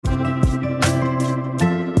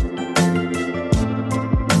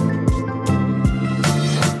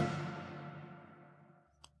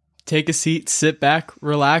take a seat, sit back,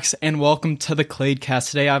 relax, and welcome to the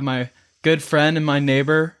Cladecast. Today I have my good friend and my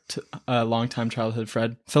neighbor, longtime childhood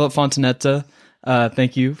friend, Philip Fontanetta.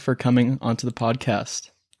 Thank you for coming onto the podcast.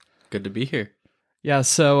 Good to be here. Yeah,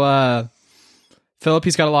 so Philip,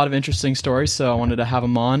 he's got a lot of interesting stories, so I wanted to have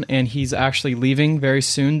him on, and he's actually leaving very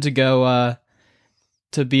soon to go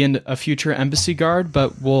to be in a future embassy guard,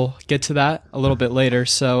 but we'll get to that a little bit later.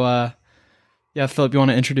 So, yeah, Philip, you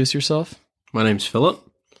want to introduce yourself? My name's Philip.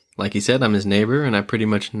 Like he said, I'm his neighbor, and I've pretty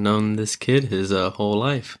much known this kid his whole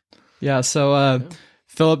life. Yeah, so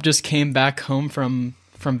Philip just came back home from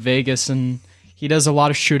Vegas, and he does a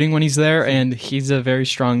lot of shooting when he's there, and he's a very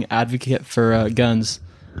strong advocate for guns.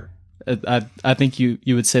 I think you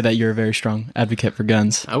would say that you're a very strong advocate for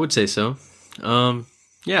guns. I would say so.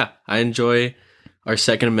 Yeah, I enjoy our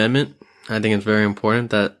Second Amendment. I think it's very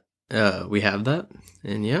important that we have that,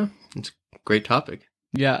 and yeah, it's a great topic.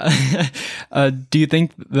 Yeah. Do you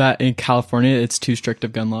think that in California it's too strict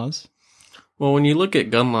of gun laws? Well, when you look at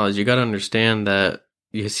gun laws, you got to understand that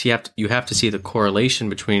you have to see the correlation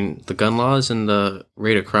between the gun laws and the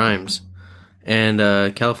rate of crimes. And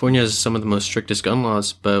California has some of the most strictest gun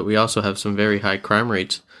laws, but we also have some very high crime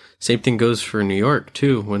rates. Same thing goes for New York,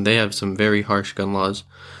 too, when they have some very harsh gun laws.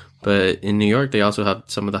 But in New York, they also have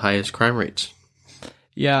some of the highest crime rates.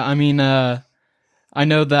 Yeah, I mean, I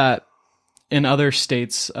know that in other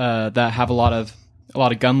states that have a lot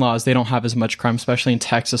of gun laws, they don't have as much crime, especially in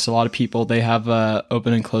Texas. A lot of people, they have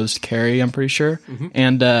open and closed carry, I'm pretty sure. Mm-hmm.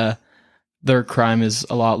 And their crime is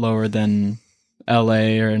a lot lower than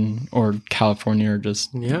LA or California or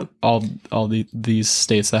just all these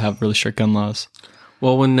states that have really strict gun laws.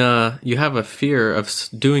 Well, when you have a fear of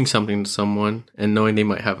doing something to someone and knowing they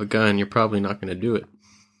might have a gun, you're probably not going to do it.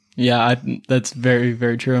 Yeah, that's very,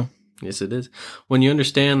 very true. Yes, it is. When you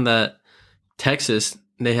understand that Texas,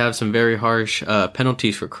 they have some very harsh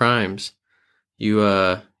penalties for crimes, you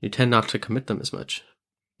tend not to commit them as much.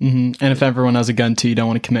 Mm-hmm. And if everyone has a gun too, you don't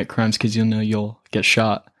want to commit crimes because you know you'll get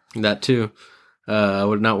shot. That too. I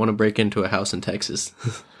would not want to break into a house in Texas.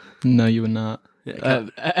 No, you would not. Yeah,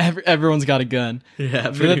 everyone's got a gun.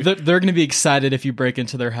 Yeah, they're going to be excited if you break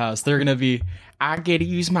into their house. They're going to be, I get to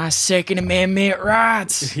use my Second Amendment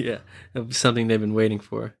rights. Yeah, that'll be something they've been waiting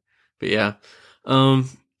for. But yeah.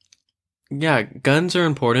 Yeah, guns are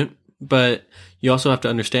important, but you also have to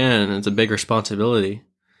understand it's a big responsibility.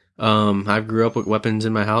 I grew up with weapons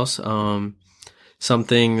in my house.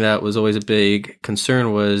 Something that was always a big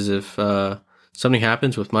concern was if something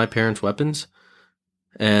happens with my parents' weapons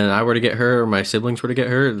and I were to get hurt or my siblings were to get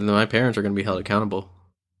hurt, then my parents are going to be held accountable.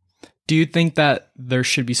 Do you think that there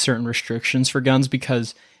should be certain restrictions for guns?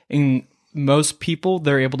 Because in most people,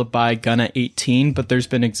 they're able to buy a gun at 18, but there's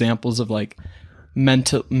been examples of like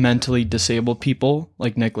mentally disabled people,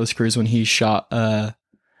 like Nicholas Cruz when he shot I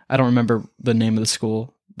don't remember the name of the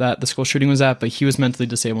school that the school shooting was at, but he was mentally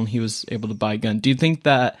disabled and he was able to buy a gun. Do you think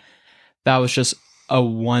that was just a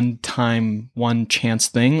one chance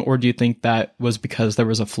thing, or do you think that was because there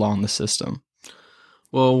was a flaw in the system?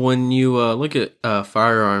 Well, when you look at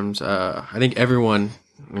firearms, I think everyone,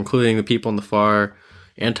 including the people on the far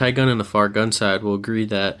anti-gun and the far gun side, will agree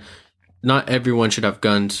that not everyone should have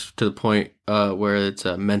guns to the point where it's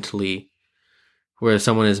where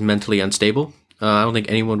someone is mentally unstable. I don't think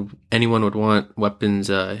anyone would want weapons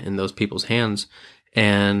in those people's hands.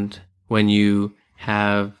 And when you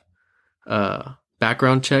have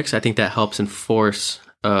background checks, I think that helps enforce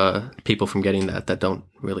people from getting that don't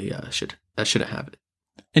really shouldn't have it.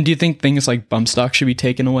 And do you think things like bump stocks should be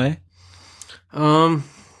taken away? Bump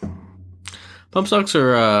stocks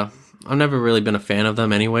are. I've never really been a fan of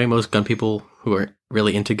them anyway. Most gun people who are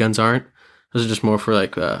really into guns aren't. Those are just more for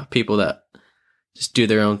like people that just do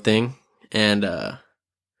their own thing. And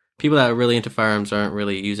people that are really into firearms aren't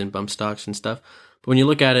really using bump stocks and stuff. But when you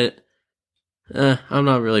look at it, I'm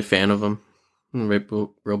not really a fan of them. I'm a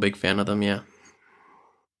real big fan of them, yeah.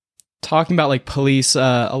 Talking about like police,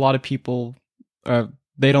 a lot of people,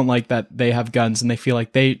 they don't like that they have guns and they feel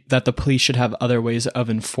like that the police should have other ways of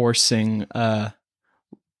enforcing the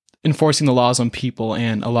laws on people,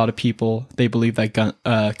 and a lot of people, they believe that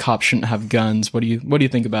cops shouldn't have guns. What do you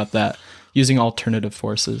think about that? Using alternative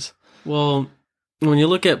forces. Well, when you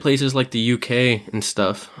look at places like the UK and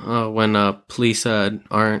stuff, when police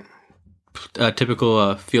aren't a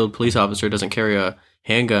typical field police officer doesn't carry a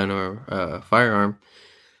handgun or a firearm,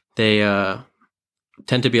 they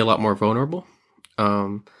tend to be a lot more vulnerable.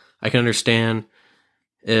 I can understand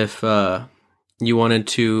if you wanted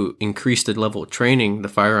to increase the level of training, the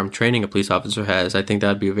firearm training a police officer has. I think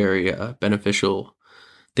that'd be a very beneficial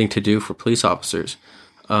thing to do for police officers.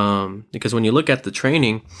 Because when you look at the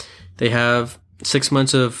training, they have 6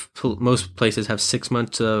 months of most places have 6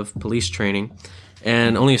 months of police training,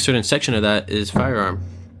 and only a certain section of that is firearm.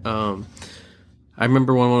 I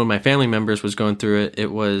remember when one of my family members was going through it.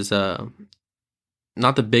 It was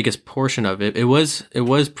not the biggest portion of it. It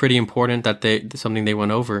was pretty important that something they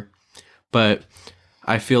went over, but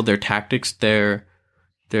I feel their tactics, their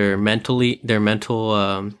mental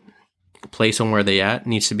place on where they at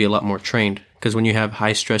needs to be a lot more trained. Because when you have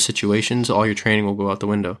high stress situations, all your training will go out the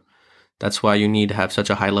window. That's why you need to have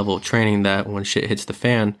such a high level of training that when shit hits the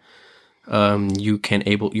fan,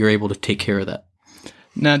 you're able to take care of that.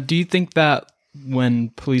 Now, do you think that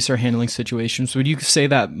when police are handling situations, would you say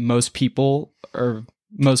that most people or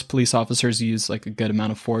most police officers use like a good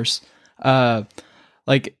amount of force?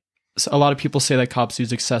 Like a lot of people say that cops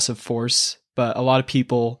use excessive force, but a lot of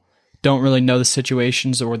people don't really know the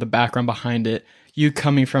situations or the background behind it. You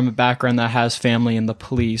coming from a background that has family in the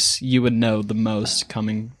police, you would know the most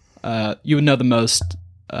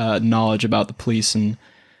knowledge about the police and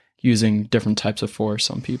using different types of force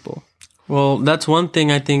on people. Well, that's one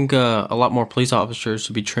thing I think a lot more police officers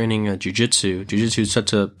should be training jiu-jitsu. Jiu-jitsu is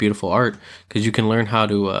such a beautiful art because you can learn how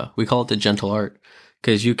to, we call it the gentle art,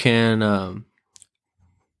 because you can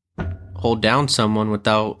hold down someone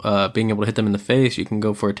without being able to hit them in the face. You can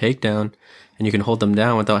go for a takedown and you can hold them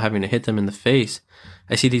down without having to hit them in the face.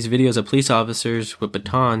 I see these videos of police officers with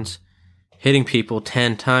batons hitting people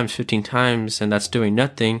 10 times, 15 times, and that's doing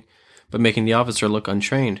nothing but making the officer look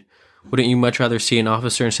untrained. Wouldn't you much rather see an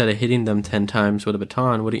officer, instead of hitting them 10 times with a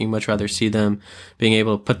baton, wouldn't you much rather see them being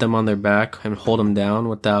able to put them on their back and hold them down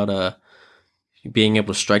without being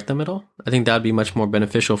able to strike them at all? I think that would be much more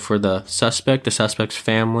beneficial for the suspect's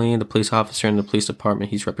family, the police officer, and the police department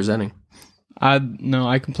he's representing.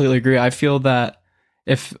 I completely agree. I feel that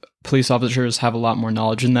if police officers have a lot more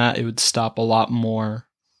knowledge in that, it would stop a lot more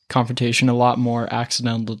confrontation, a lot more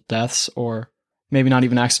accidental deaths, or maybe not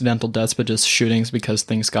even accidental deaths, but just shootings because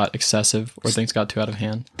things got excessive or things got too out of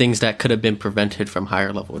hand. Things that could have been prevented from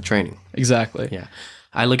higher level of training. Exactly. Yeah.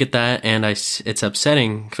 I look at that and it's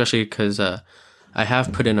upsetting, especially because I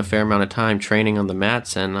have put in a fair amount of time training on the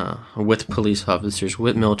mats and with police officers,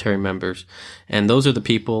 with military members. And those are the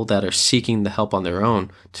people that are seeking the help on their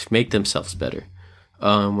own to make themselves better.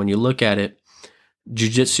 When you look at it,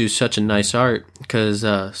 jiu-jitsu is such a nice art because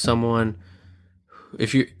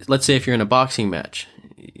let's say if you're in a boxing match,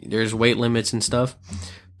 there's weight limits and stuff,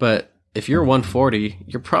 but if you're 140,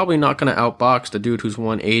 you're probably not going to outbox the dude who's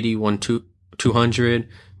 180, 200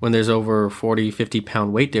 when there's over 40, 50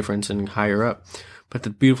 pound weight difference and higher up. But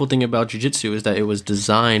the beautiful thing about jiu-jitsu is that it was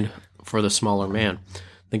designed for the smaller man.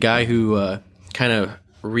 The guy who kind of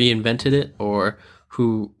reinvented it or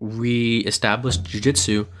who re-established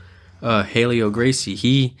jiu-jitsu, Helio Gracie,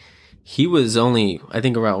 he was only, I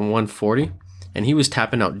think, around 140. And he was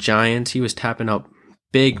tapping out giants. He was tapping out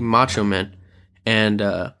big macho men. And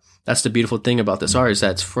that's the beautiful thing about this art is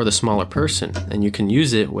that it's for the smaller person. And you can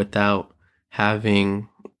use it without having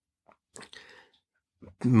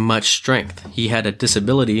much strength. He had a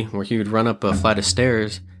disability where he would run up a flight of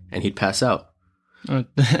stairs and he'd pass out. Oh,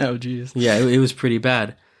 jeez. Yeah, it was pretty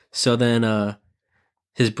bad. So then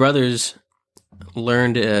his brothers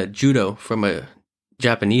learned judo from a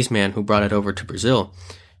Japanese man who brought it over to Brazil.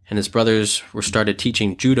 And his brothers started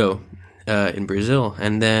teaching judo in Brazil.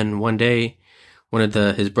 And then one day, one of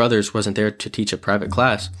his brothers wasn't there to teach a private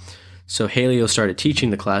class. So Helio started teaching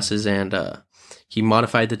the classes, and he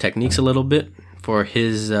modified the techniques a little bit for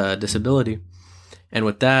his disability. And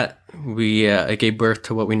with that, it gave birth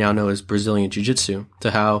to what we now know as Brazilian Jiu-Jitsu,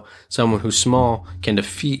 to how someone who's small can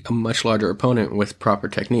defeat a much larger opponent with proper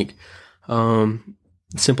technique.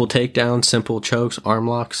 Simple takedowns, simple chokes, arm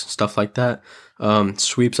locks, stuff like that.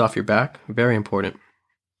 Sweeps off your back, very important.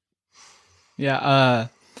 Yeah,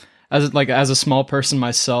 as a small person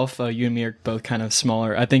myself, you and me are both kind of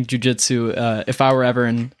smaller. I think jiu-jitsu, if I were ever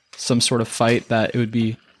in some sort of fight, that it would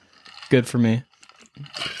be good for me.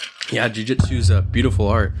 Yeah, jiu-jitsu is a beautiful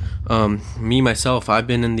art. Me, myself, I've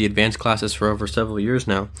been in the advanced classes for over several years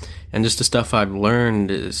now, and just the stuff I've learned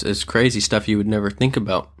is crazy stuff you would never think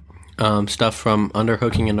about. Stuff from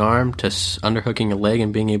underhooking an arm to underhooking a leg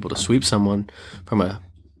and being able to sweep someone from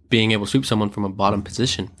a bottom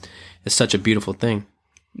position is such a beautiful thing.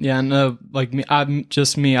 Yeah, and like me, I've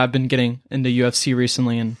been getting into UFC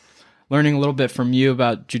recently and learning a little bit from you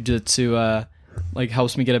about jiu-jitsu. Like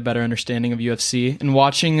helps me get a better understanding of UFC and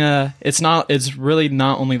watching. It's really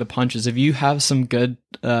not only the punches. If you have some good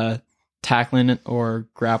tackling or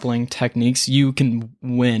grappling techniques, you can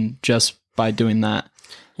win just by doing that.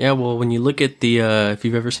 Yeah, well, when you look at if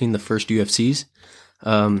you've ever seen the first UFCs,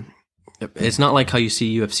 it's not like how you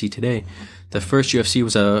see UFC today. The first UFC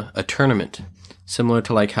was a tournament. similar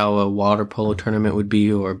to like how a water polo tournament would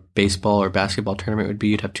be, or baseball or basketball tournament would be.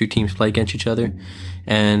 You'd have two teams play against each other,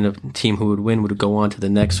 and the team who would win would go on to the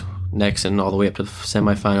next, and all the way up to the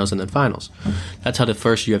semifinals and then finals. That's how the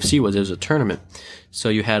first UFC was. It was a tournament. So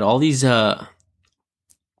you had all these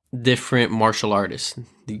different martial artists.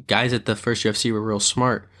 The guys at the first UFC were real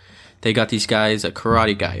smart. They got these guys, a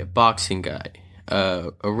karate guy, a boxing guy,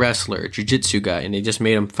 a wrestler, a jiu-jitsu guy, and they just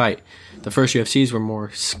made them fight. The first UFCs were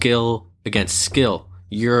more skill against skill.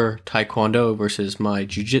 Your taekwondo versus my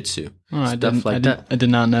jiu-jitsu. I did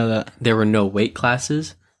not know that. There were no weight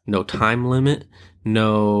classes, no time limit,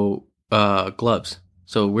 no gloves.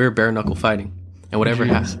 So we were bare knuckle fighting, and whatever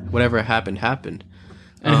happened.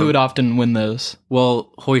 And who would often win those?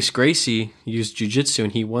 Well, Hoist Gracie used jiu-jitsu,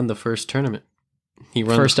 and he won the first tournament. He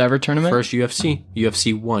won first ever tournament? First UFC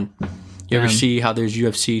 1. You ever see how there's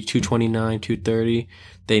UFC 229, 230?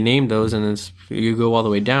 They named those, and you go all the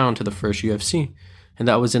way down to the first UFC. And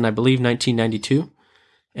that was in, I believe, 1992.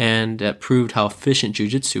 And that proved how efficient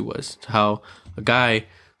jiu-jitsu was, how a guy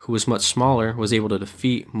who was much smaller was able to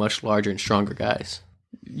defeat much larger and stronger guys.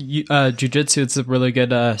 Jiu-jitsu, it's a really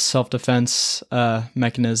good self-defense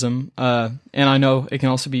mechanism. And I know it can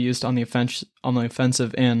also be used on the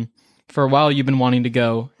offensive. And for a while, you've been wanting to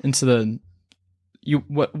go into the...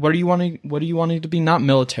 What are you wanting to be? Not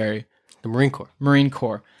military. The Marine Corps. Marine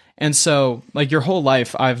Corps. And so, like, your whole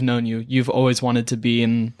life, I've known you've always wanted to be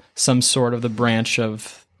in some sort of the branch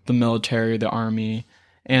of the military, the army.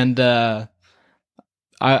 And I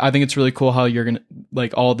think it's really cool how you're going to,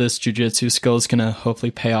 like, all this jiu-jitsu skill is going to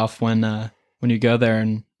hopefully pay off when you go there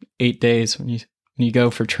in 8 days, when you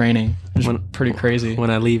go for training. It's pretty crazy.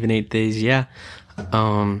 When I leave in 8 days, yeah.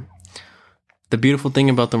 The beautiful thing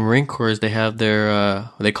about the Marine Corps is they have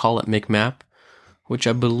their, they call it MCMAP, which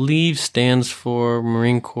I believe stands for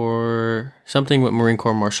Marine Corps, something with Marine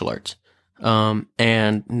Corps Martial Arts.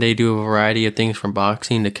 And they do a variety of things from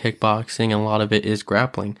boxing to kickboxing, and a lot of it is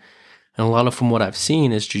grappling. And a lot of, from what I've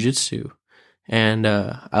seen, is jiu-jitsu. And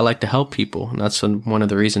I like to help people, and that's one of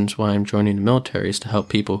the reasons why I'm joining the military, is to help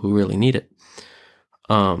people who really need it.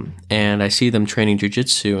 And I see them training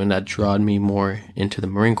jiu-jitsu, and that drawed me more into the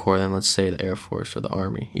Marine Corps than, let's say, the Air Force or the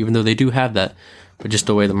Army. Even though they do have that, but just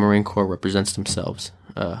the way the Marine Corps represents themselves,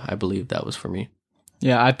 I believe that was for me.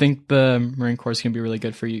 Yeah, I think the Marine Corps is going to be really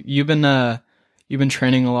good for you. You've been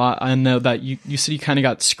training a lot. I know that you said you kind of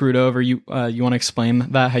got screwed over. You want to explain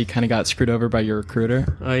that, how you kind of got screwed over by your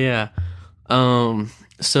recruiter? Oh, yeah.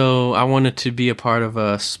 So I wanted to be a part of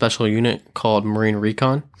a special unit called Marine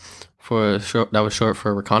Recon. That was short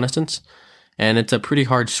for reconnaissance, and it's a pretty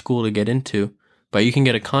hard school to get into, but you can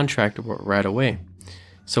get a contract right away.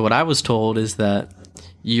 So what I was told is that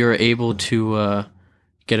you're able to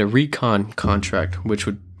get a recon contract, which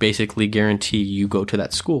would basically guarantee you go to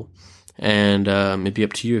that school, and it'd be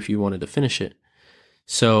up to you if you wanted to finish it.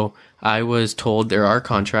 So I was told there are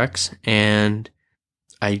contracts, and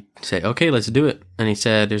I said, okay, let's do it. And he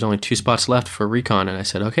said, there's only 2 spots left for recon. And I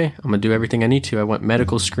said, okay, I'm going to do everything I need to. I went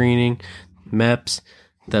medical screening, MEPS,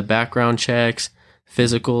 the background checks,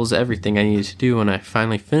 physicals, everything I needed to do. When I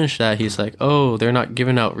finally finished that, he's like, oh, they're not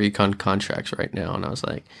giving out recon contracts right now. And I was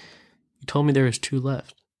like, you told me there was 2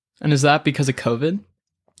 left. And is that because of COVID?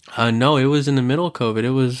 No, it was in the middle of COVID.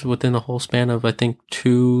 It was within the whole span of, I think,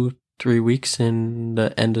 2-3 weeks in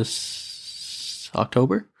the end of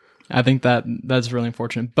October. I think that's really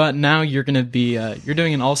unfortunate. But now you're going to be, you're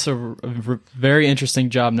doing an also very interesting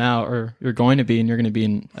job now, or you're going to be, and you're going to be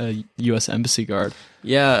in a U.S. Embassy Guard.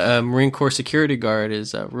 Yeah, Marine Corps Security Guard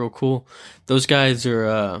is real cool. Those guys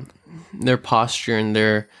are, their posture and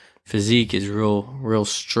their physique is real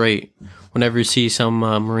straight. Whenever you see some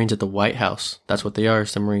Marines at the White House, that's what they are,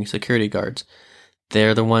 it's the Marine Security Guards.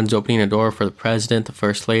 They're the ones opening the door for the president, the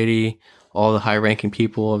first lady, all the high-ranking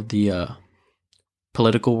people of the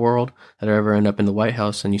political world that ever end up in the White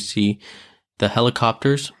House. And you see the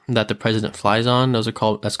helicopters that the president flies on. That's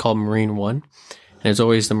called Marine One. And there's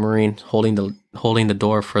always the Marine holding the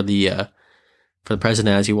door for the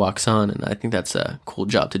president as he walks on. And I think that's a cool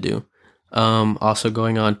job to do. Also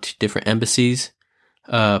going on to different embassies,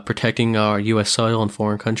 protecting our U.S. soil in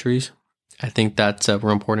foreign countries. I think that's a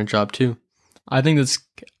real important job too. I think that's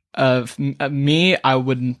me, I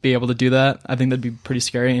wouldn't be able to do that. I think that'd be pretty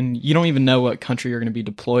scary, and you don't even know what country you're going to be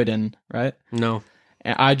deployed in, right? No.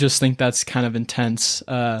 And I just think that's kind of intense,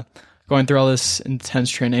 going through all this intense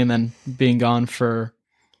training and then being gone for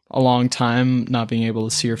a long time, not being able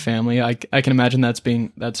to see your family. I can imagine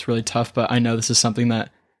that's really tough, but I know this is something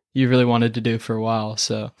that you really wanted to do for a while,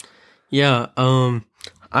 so. Yeah,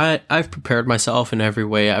 I've prepared myself in every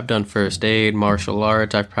way. I've done first aid, martial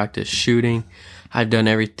arts, I've practiced shooting. I've done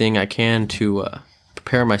everything I can to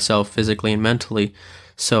prepare myself physically and mentally.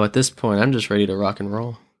 So at this point, I'm just ready to rock and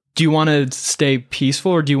roll. Do you want to stay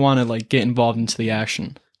peaceful, or do you want to like get involved into the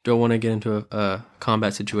action? Do I want to get into a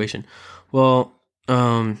combat situation? Well,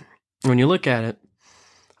 when you look at it,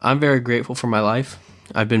 I'm very grateful for my life.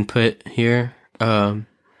 I've been put here to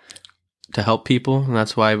help people, and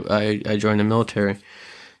that's why I joined the military.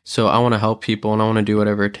 So I want to help people, and I want to do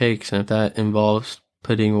whatever it takes. And if that involves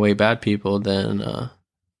putting away bad people, then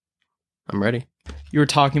I'm ready. You were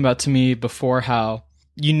talking about to me before how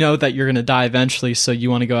you know that you're going to die eventually, so you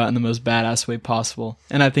want to go out in the most badass way possible.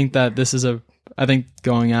 And I think that I think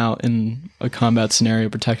going out in a combat scenario,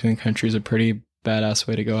 protecting the country is a pretty badass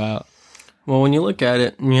way to go out. Well, when you look at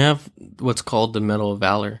it, you have what's called the Medal of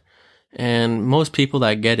Valor. And most people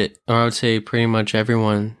that get it, or I would say pretty much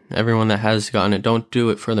everyone that has gotten it, don't do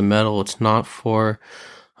it for the medal. It's not for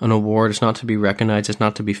an award. It's not to be recognized. It's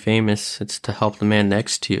not to be famous. It's to help the man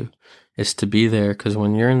next to you. It's to be there, because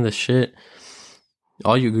when you're in the shit,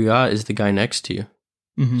 all you got is the guy next to you.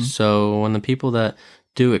 Mm-hmm. So when the people that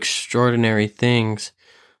do extraordinary things,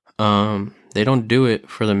 they don't do it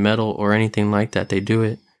for the medal or anything like that. They do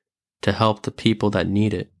it to help the people that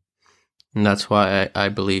need it. And that's why I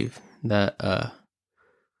believe that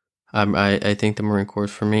I think the Marine Corps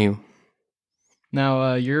is for me.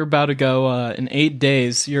 Now, you're about to go in 8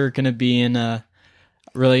 days. You're going to be in a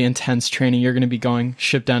really intense training. You're going to be going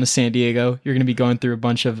shipped down to San Diego. You're going to be going through a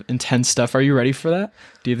bunch of intense stuff. Are you ready for that?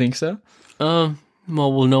 Do you think so? Well,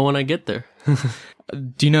 we'll know when I get there.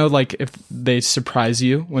 Do you know, like, if they surprise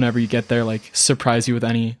you whenever you get there, like, surprise you with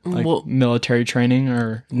any like military training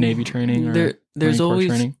or Navy training or there's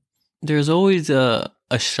always a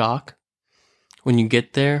shock when you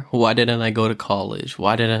get there. Why didn't I go to college?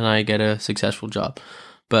 Why didn't I get a successful job?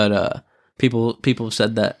 But people have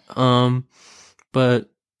said that. But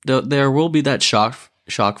there will be that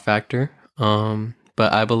shock factor.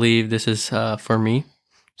 But I believe this is for me.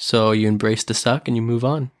 So you embrace the suck and you move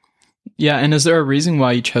on. Yeah, and is there a reason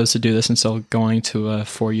why you chose to do this instead of going to a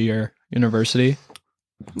 4-year university?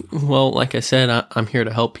 Well, like I said, I'm here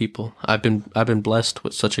to help people. I've been blessed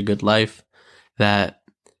with such a good life that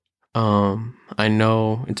I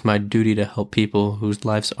know it's my duty to help people whose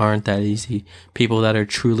lives aren't that easy. People that are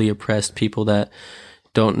truly oppressed. People that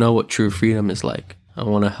don't know what true freedom is like. I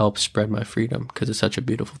want to help spread my freedom because it's such a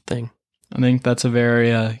beautiful thing. I think that's a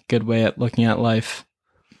very good way at looking at life.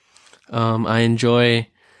 I enjoy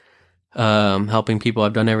helping people.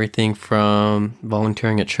 I've done everything from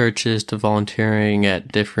volunteering at churches to volunteering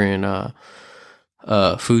at different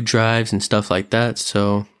food drives and stuff like that.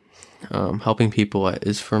 So helping people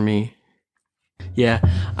is for me. Yeah,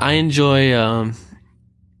 I enjoy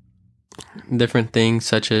different things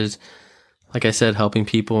such as, like I said, helping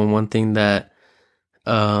people. And one thing that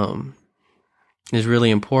is really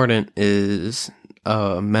important is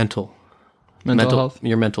mental health,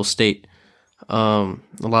 your mental state. A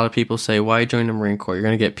lot of people say, why join the Marine Corps? You're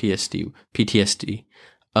going to get PTSD.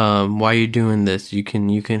 Why are you doing this? You can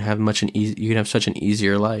have such an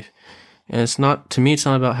easier life. And it's not, to me, it's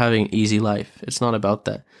not about having an easy life. It's not about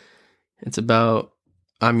that. It's about,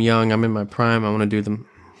 I'm young, I'm in my prime, I want to do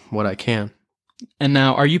what I can. And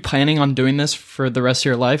now, are you planning on doing this for the rest of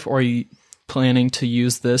your life, or are you planning to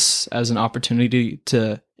use this as an opportunity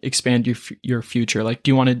to expand your future? Like,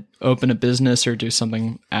 do you want to open a business or do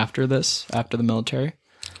something after this, after the military?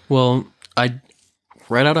 Well,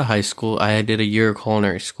 right out of high school, I did a year of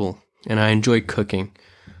culinary school, and I enjoyed cooking.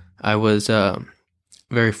 I was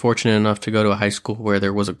very fortunate enough to go to a high school where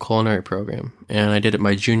there was a culinary program, and I did it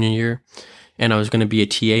my junior year, and I was going to be a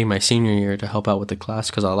TA my senior year to help out with the class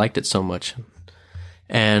because I liked it so much.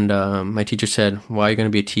 And my teacher said, why are you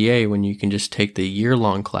going to be a TA when you can just take the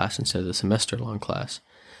year-long class instead of the semester-long class?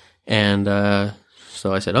 And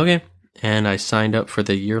so I said, okay. And I signed up for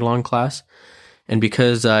the year-long class. And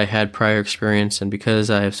because I had prior experience and because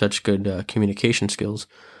I have such good communication skills,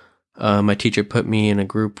 my teacher put me in a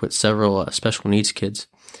group with several special needs kids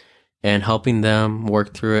and helping them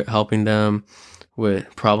work through it, helping them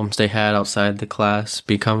with problems they had outside the class,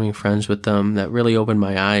 becoming friends with them. That really opened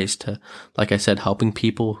my eyes to, like I said, helping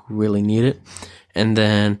people who really need it. And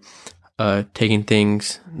then taking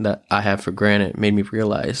things that I have for granted made me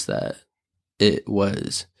realize that it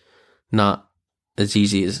was not as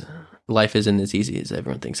easy as, life isn't as easy as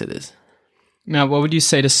everyone thinks it is. Now, what would you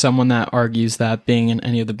say to someone that argues that being in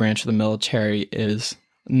any of the branch of the military is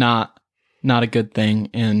not a good thing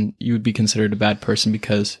and you would be considered a bad person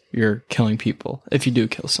because you're killing people if you do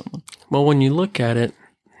kill someone? Well, when you look at it,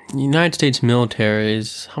 the United States military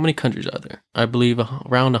is, how many countries are there? I believe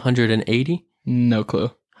around 180. No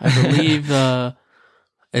clue. I believe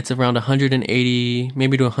it's around 180,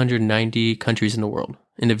 maybe to 190 countries in the world,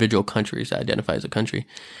 individual countries that identify as a country.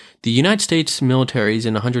 The United States military is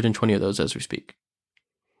in 120 of those as we speak.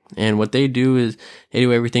 And what they do is they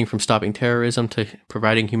do everything from stopping terrorism to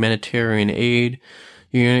providing humanitarian aid.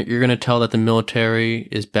 You're going to tell that the military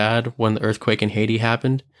is bad when the earthquake in Haiti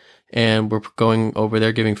happened, and we're going over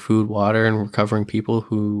there giving food, water, and recovering people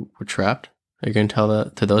who were trapped. Are you going to tell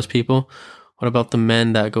that to those people? What about the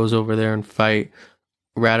men that goes over there and fight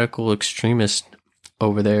radical extremists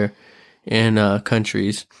over there in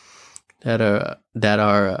countries that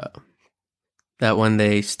when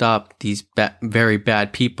they stop these very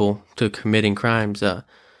bad people to committing crimes,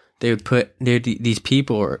 they would put these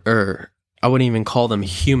people, or I wouldn't even call them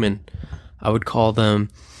human, I would call them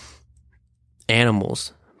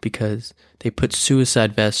animals, because they put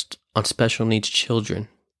suicide vests on special needs children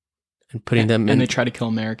and putting them in. And they try to kill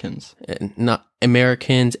Americans. Not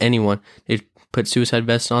Americans, anyone. They put suicide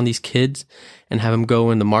vests on these kids and have them go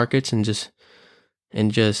in the markets and just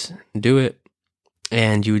do it.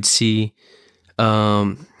 And you would see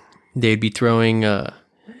they'd be throwing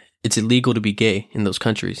it's illegal to be gay in those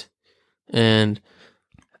countries. And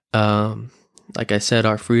like I said,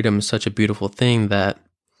 our freedom is such a beautiful thing that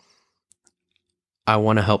I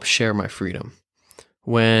want to help share my freedom.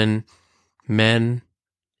 When men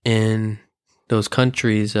in those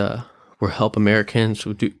countries will help Americans,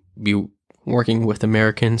 would be working with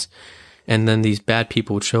Americans, and then these bad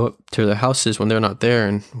people would show up to their houses when they're not there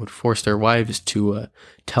and would force their wives to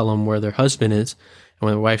tell them where their husband is. And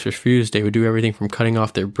when their wives refused, they would do everything from cutting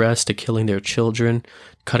off their breasts to killing their children,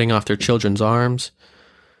 cutting off their children's arms.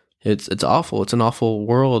 It's awful. It's an awful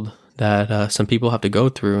world that some people have to go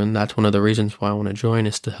through, and that's one of the reasons why I want to join,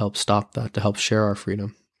 is to help stop that, to help share our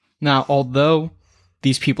freedom. Now, although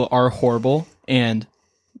these people are horrible, and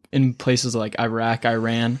in places like Iraq,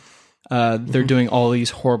 Iran, they're doing all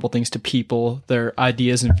these horrible things to people, their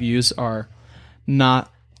ideas and views are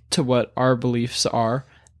not to what our beliefs are,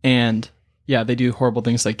 and yeah, they do horrible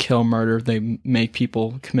things like kill, murder, they make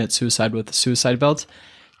people commit suicide with suicide belts.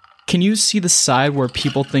 Can you see the side where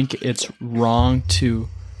people think it's wrong to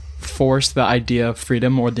force the idea of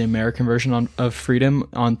freedom, or the American version of freedom,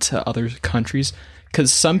 onto other countries?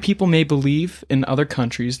 Because some people may believe in other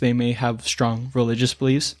countries, they may have strong religious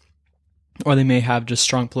beliefs, or they may have just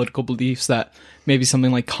strong political beliefs that maybe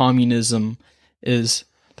something like communism is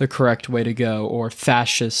the correct way to go, or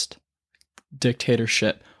fascist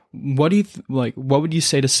dictatorship. What do you what would you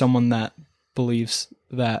say to someone that believes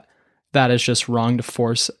that is just wrong to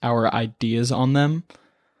force our ideas on them?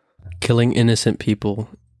 Killing innocent people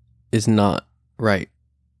is not right.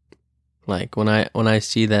 Like when I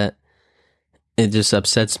see that, it just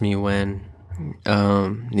upsets me when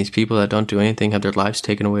these people that don't do anything have their lives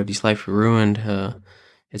taken away, have these lives ruined.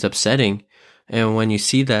 It's upsetting. And when you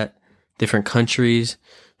see that different countries,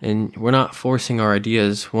 and we're not forcing our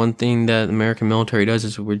ideas. One thing that the American military does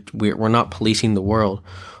is we're not policing the world.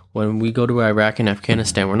 When we go to Iraq and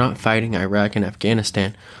Afghanistan, we're not fighting Iraq and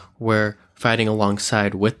Afghanistan. We're fighting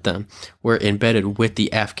alongside with them. We're embedded with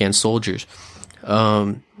the Afghan soldiers.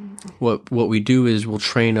 What we do is we'll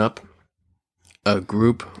train up a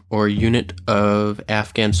group or a unit of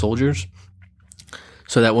Afghan soldiers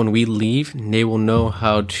so that when we leave, they will know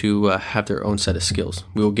how to have their own set of skills.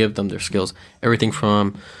 We will give them their skills. Everything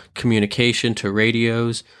from communication to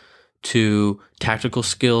radios to tactical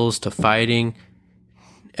skills to fighting.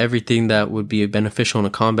 Everything that would be beneficial in a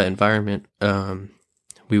combat environment,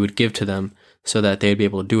 we would give to them so that they'd be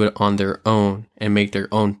able to do it on their own and make their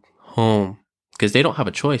own home, because they don't have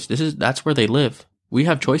a choice. That's where they live. We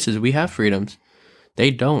have choices. We have freedoms.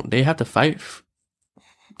 They don't. They have to fight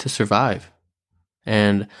to survive.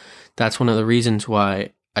 And that's one of the reasons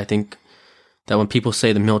why I think that when people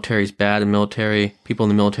say the military is bad, people in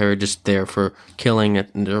the military are just there for killing,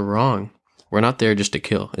 and they're wrong. We're not there just to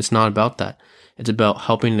kill. It's not about that. It's about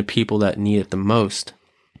helping the people that need it the most.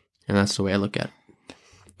 And that's the way I look at it.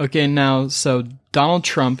 Okay, now, so Donald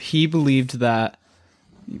Trump, he believed that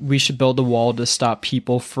we should build a wall to stop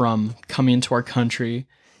people from coming into our country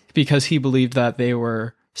because he believed that they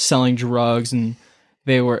were selling drugs and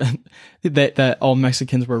they were that all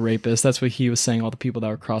Mexicans were rapists. That's what he was saying, all the people that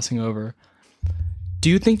were crossing over. Do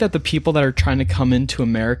you think that the people that are trying to come into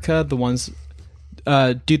America, the ones,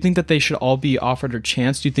 do you think that they should all be offered a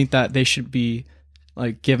chance? Do you think that they should be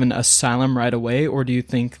like given asylum right away, or do you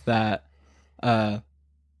think that they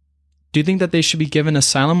should be given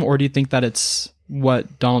asylum, or do you think that it's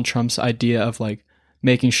what Donald Trump's idea of like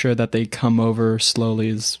making sure that they come over slowly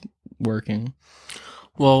is working?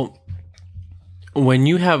 Well, when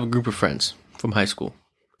you have a group of friends from high school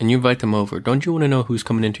and you invite them over, don't you want to know who's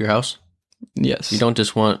coming into your house? Yes. You don't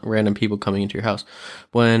just want random people coming into your house.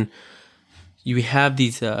 When you have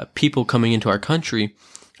these people coming into our country,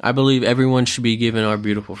 I believe everyone should be given our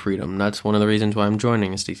beautiful freedom. That's one of the reasons why I'm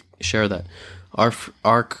joining, is to share that.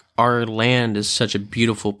 Our land is such a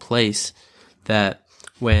beautiful place that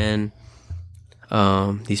when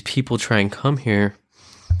these people try and come here,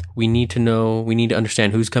 we need to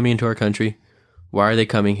understand who's coming into our country, why are they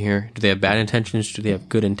coming here, do they have bad intentions, do they have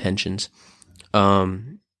good intentions, how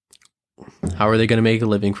are they going to make a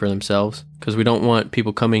living for themselves? Because we don't want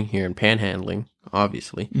people coming here and panhandling,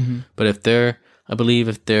 obviously. Mm-hmm. But I believe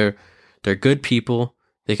if they're good people,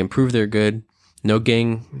 they can prove they're good. No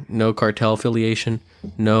gang, no cartel affiliation,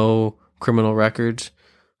 no criminal records,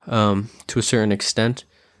 to a certain extent,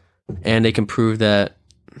 and they can prove that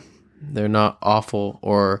they're not awful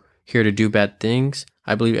or here to do bad things.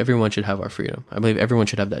 I believe everyone should have our freedom. I believe everyone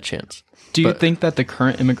should have that chance. Do you think that the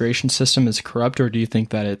current immigration system is corrupt, or do you think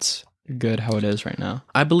that it's good how it is right now?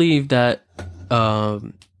 I believe that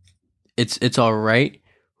it's all right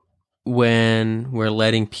when we're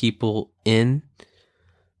letting people in,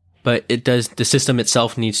 but the system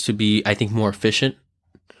itself needs to be, I think, more efficient.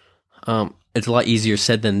 It's a lot easier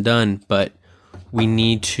said than done, but we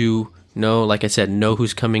need to know, like I said, know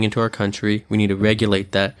who's coming into our country. We need to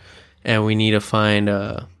regulate that, and we need to find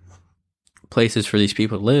places for these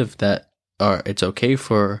people to live it's okay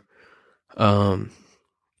for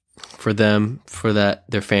them,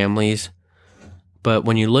 their families. But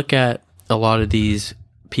when you look at a lot of these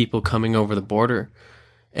people coming over the border,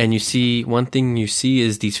 and one thing you see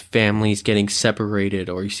is these families getting separated,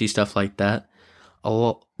 or you see stuff like that.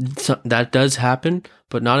 That does happen,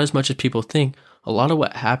 but not as much as people think. A lot of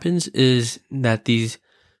what happens is that these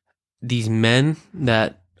men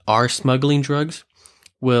that are smuggling drugs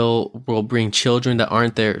will bring children that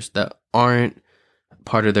aren't theirs, that aren't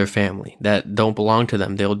part of their family, that don't belong to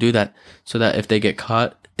them. They'll do that so that if they get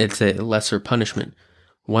caught, it's a lesser punishment.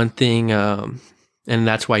 One thing, and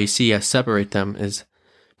that's why you see us separate them, is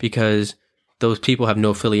because those people have no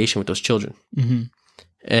affiliation with those children. Mm-hmm.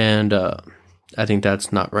 And I think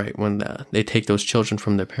that's not right when they take those children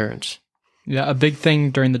from their parents. Yeah, a big thing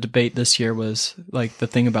during the debate this year was like the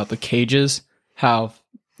thing about the cages, how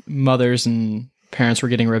mothers and parents were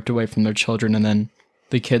getting ripped away from their children, and then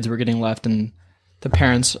the kids were getting left, and the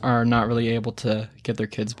parents are not really able to get their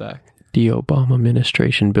kids back. The Obama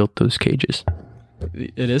administration built those cages.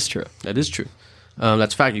 It is true. That is true.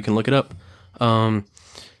 That's a fact. You can look it up.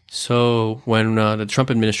 So when the Trump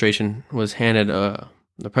administration was handed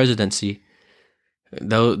the presidency,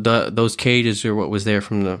 those cages are what was there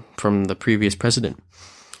from the previous president,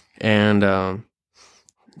 and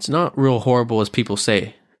it's not real horrible as people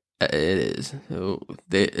say. It is.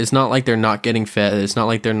 It's not like they're not getting fed. It's not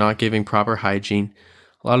like they're not giving proper hygiene.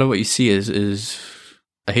 A lot of what you see is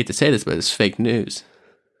I hate to say this, but it's fake news.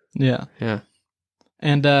 Yeah. Yeah.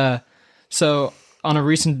 And so on a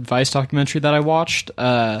recent Vice documentary that I watched,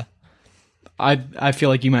 I feel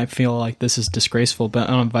like you might feel like this is disgraceful, but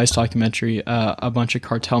on a Vice documentary, a bunch of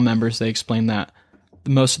cartel members, they explain that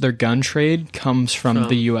most of their gun trade comes from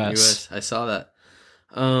the U.S. I saw that.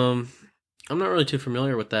 I'm not really too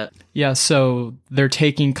familiar with that. Yeah, so they're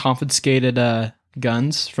taking confiscated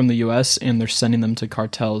guns from the U.S. and they're sending them to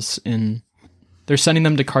cartels they're sending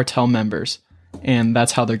them to cartel members, and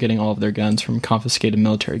that's how they're getting all of their guns, from confiscated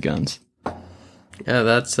military guns. Yeah,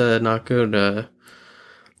 that's not good.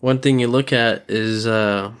 One thing you look at is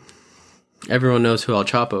everyone knows who El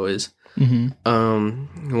Chapo is.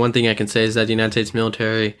 Mm-hmm. One thing I can say is that the United States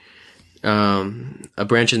military, a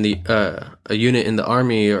branch in a unit in the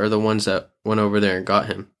army, are the ones that went over there and got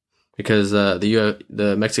him, because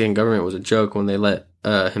the Mexican government was a joke when they let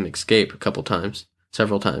him escape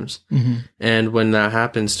several times. Mm-hmm. And when that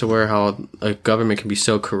happens, to where how a government can be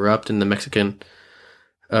so corrupt in the Mexican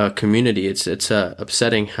community, it's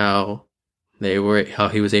upsetting how he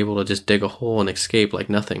was able to just dig a hole and escape like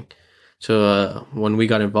nothing. So when we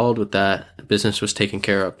got involved with that, business was taken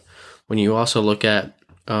care of. When you also look at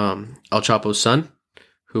El Chapo's son,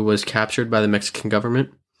 who was captured by the Mexican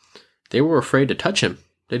government, they were afraid to touch him.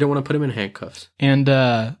 They didn't want to put him in handcuffs. And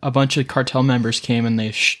a bunch of cartel members came and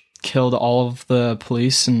they killed all of the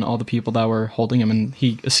police and all the people that were holding him, and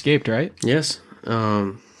he escaped, right? Yes.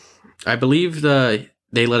 I believe they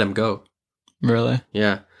let him go. Really?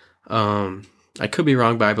 Yeah. I could be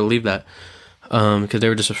wrong, but I believe that, because they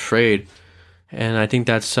were just afraid. And I think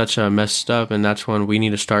that's such a messed up, and that's when we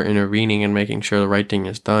need to start intervening and making sure the right thing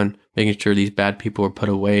is done, making sure these bad people are put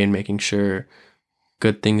away, and making sure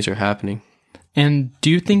good things are happening. And do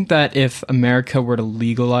you think that if America were to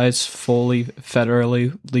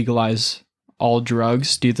federally legalize all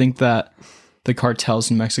drugs, do you think that the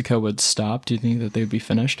cartels in Mexico would stop? Do you think that they would be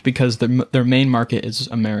finished? Because their main market is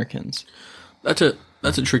Americans. That's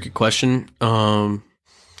a tricky question.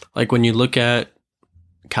 Like when you look at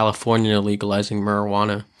California legalizing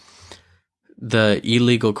marijuana, the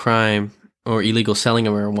illegal crime or illegal selling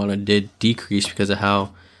of marijuana did decrease because of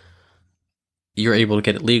how you're able to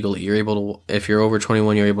get it legally. You're able to, if you're over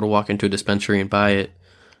 21, you're able to walk into a dispensary and buy it.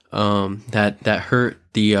 That hurt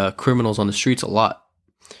the criminals on the streets a lot.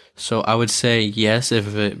 So I would say yes,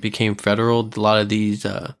 if it became federal, a lot of these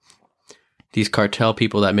cartel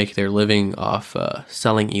people that make their living off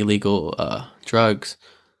selling illegal drugs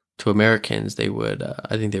to Americans, they would,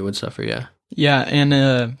 I think they would suffer. Yeah. Yeah,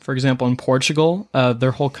 and for example, in Portugal,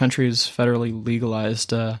 their whole country is federally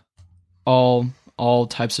legalized all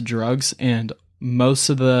types of drugs, and most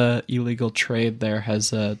of the illegal trade there has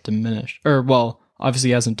diminished. Or, well,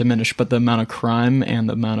 obviously hasn't diminished, but the amount of crime and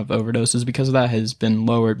the amount of overdoses because of that has been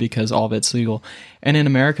lowered because all of it's legal. And in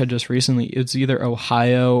America, just recently, it's either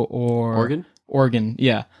Ohio or Oregon,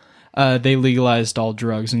 yeah. They legalized all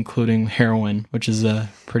drugs, including heroin, which is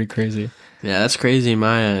pretty crazy. Yeah, that's crazy in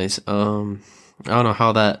my eyes. I don't know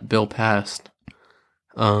how that bill passed.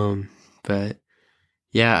 But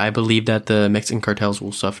yeah, I believe that the Mexican cartels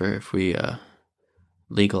will suffer if we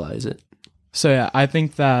legalize it. So yeah, I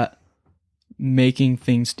think that making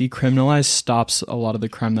things decriminalized stops a lot of the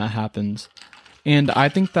crime that happens. And I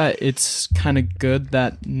think that it's kind of good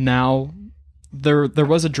that now there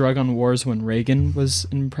was a drug on wars when Reagan was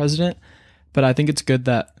in president, but I think it's good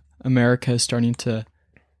that America is starting to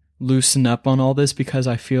loosen up on all this, because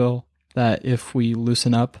I feel that if we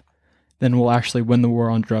loosen up, then we'll actually win the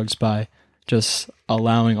war on drugs by just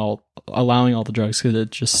allowing all the drugs, because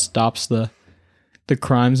it just stops the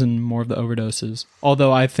crimes and more of the overdoses.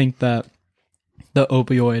 Although I think that the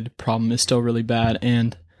opioid problem is still really bad,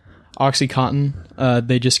 and OxyContin,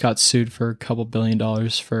 they just got sued for a couple $1 billion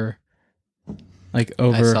for I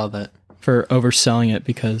saw that, for overselling it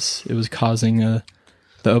because it was causing the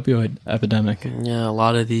opioid epidemic. Yeah, a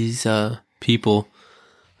lot of these people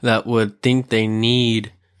that would think they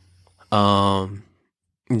need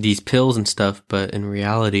these pills and stuff, but in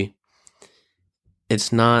reality,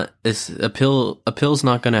 it's not. It's a pill. A pill's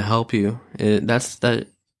not going to help you. That's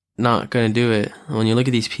not going to do it. When you look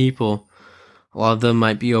at these people, a lot of them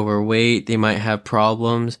might be overweight. They might have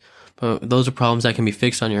problems, but those are problems that can be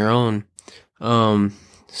fixed on your own.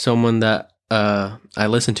 Someone that I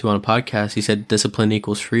listened to on a podcast, he said discipline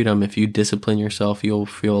equals freedom. If you discipline yourself, you'll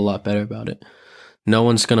feel a lot better about it. No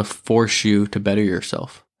one's going to force you to better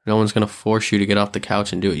yourself. No one's going to force you to get off the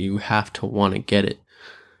couch and do it. You have to want to get it.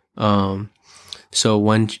 So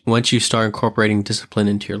once you start incorporating discipline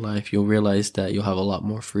into your life, you'll realize that you'll have a lot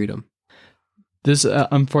more freedom. This,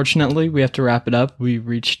 unfortunately, we have to wrap it up. We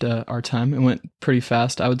reached our time. It went pretty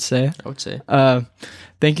fast, I would say.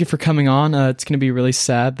 Thank you for coming on. It's going to be really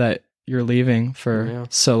sad that you're leaving for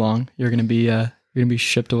so long. You're going to be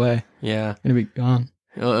shipped away. Yeah, you're going to be gone.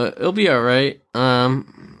 It'll be all right.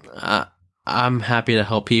 I'm happy to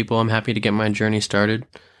help people. I'm happy to get my journey started,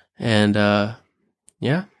 and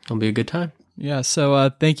yeah, it'll be a good time. Yeah. So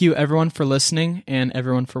thank you everyone for listening and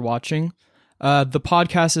everyone for watching. The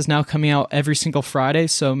podcast is now coming out every single Friday,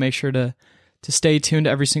 so make sure to stay tuned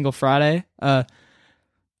every single Friday.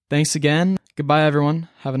 Thanks again. Goodbye, everyone.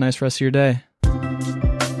 Have a nice rest of your day.